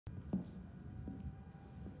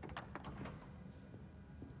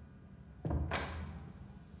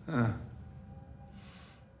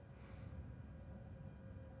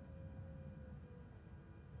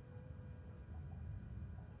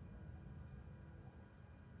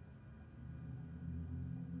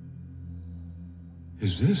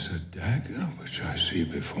Is this a dagger which I see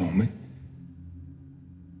before me?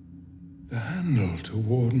 The handle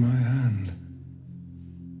toward my hand.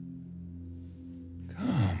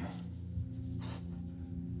 Come.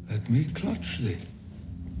 Let me clutch thee.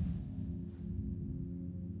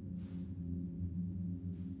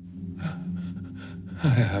 I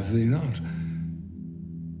have thee not.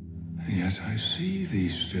 And yet I see thee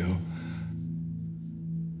still.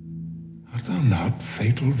 Art thou not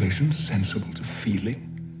fatal vision sensible to feeling,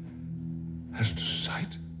 as to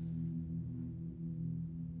sight?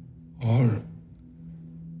 Or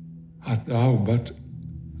art thou but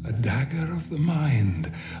a dagger of the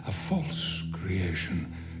mind, a false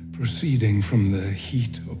creation, proceeding from the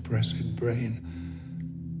heat-oppressed brain?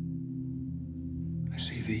 I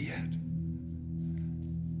see thee yet.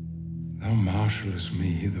 Thou marshallest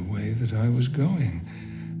me the way that I was going,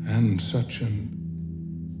 and such an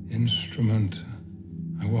instrument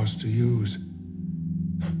I was to use.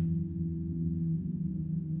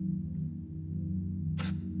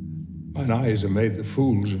 Mine eyes are made the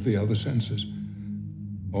fools of the other senses,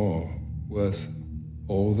 or worth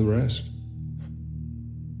all the rest.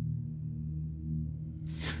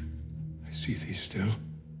 I see thee still,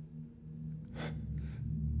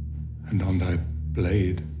 and on thy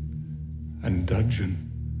blade and dudgeon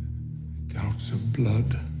gouts of blood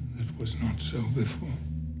that was not so before.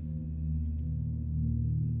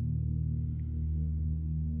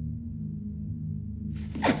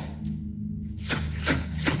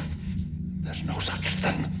 There's no such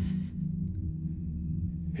thing.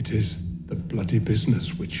 It is the bloody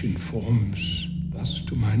business which informs thus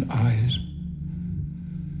to mine eyes.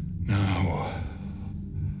 Now,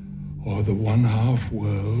 o'er the one-half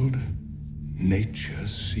world, nature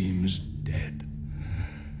seems dead,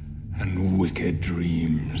 and wicked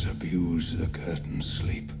dreams abuse the curtain's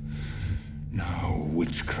sleep. Now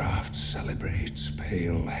witchcraft celebrates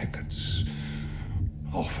pale Hecate's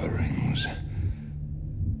offerings,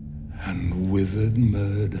 and withered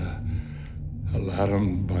murder,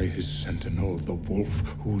 alarmed by his sentinel, the wolf,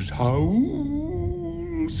 whose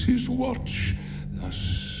howls his watch,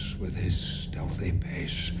 thus with his stealthy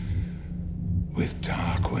pace, with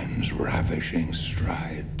Tarquin's ravishing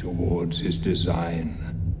stride towards his design,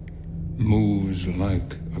 moves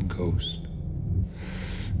like a ghost.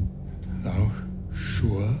 Thou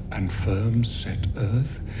sure and firm set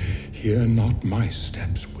earth, hear not my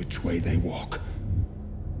steps which way they walk,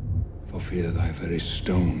 for fear thy very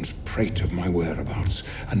stones prate of my whereabouts,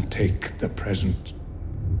 and take the present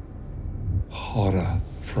horror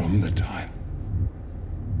from the time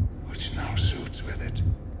which now suits with it.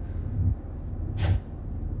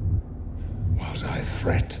 Whilst I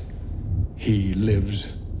threat, he lives.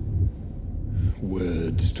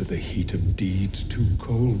 Words to the heat of deeds too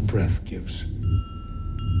cold breath gives.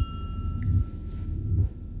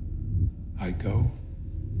 I go,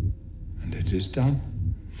 and it is done.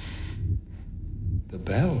 The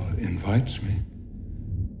bell invites me.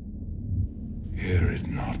 Hear it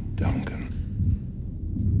not, Duncan,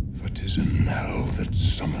 for 'tis a knell that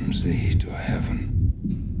summons thee to heaven.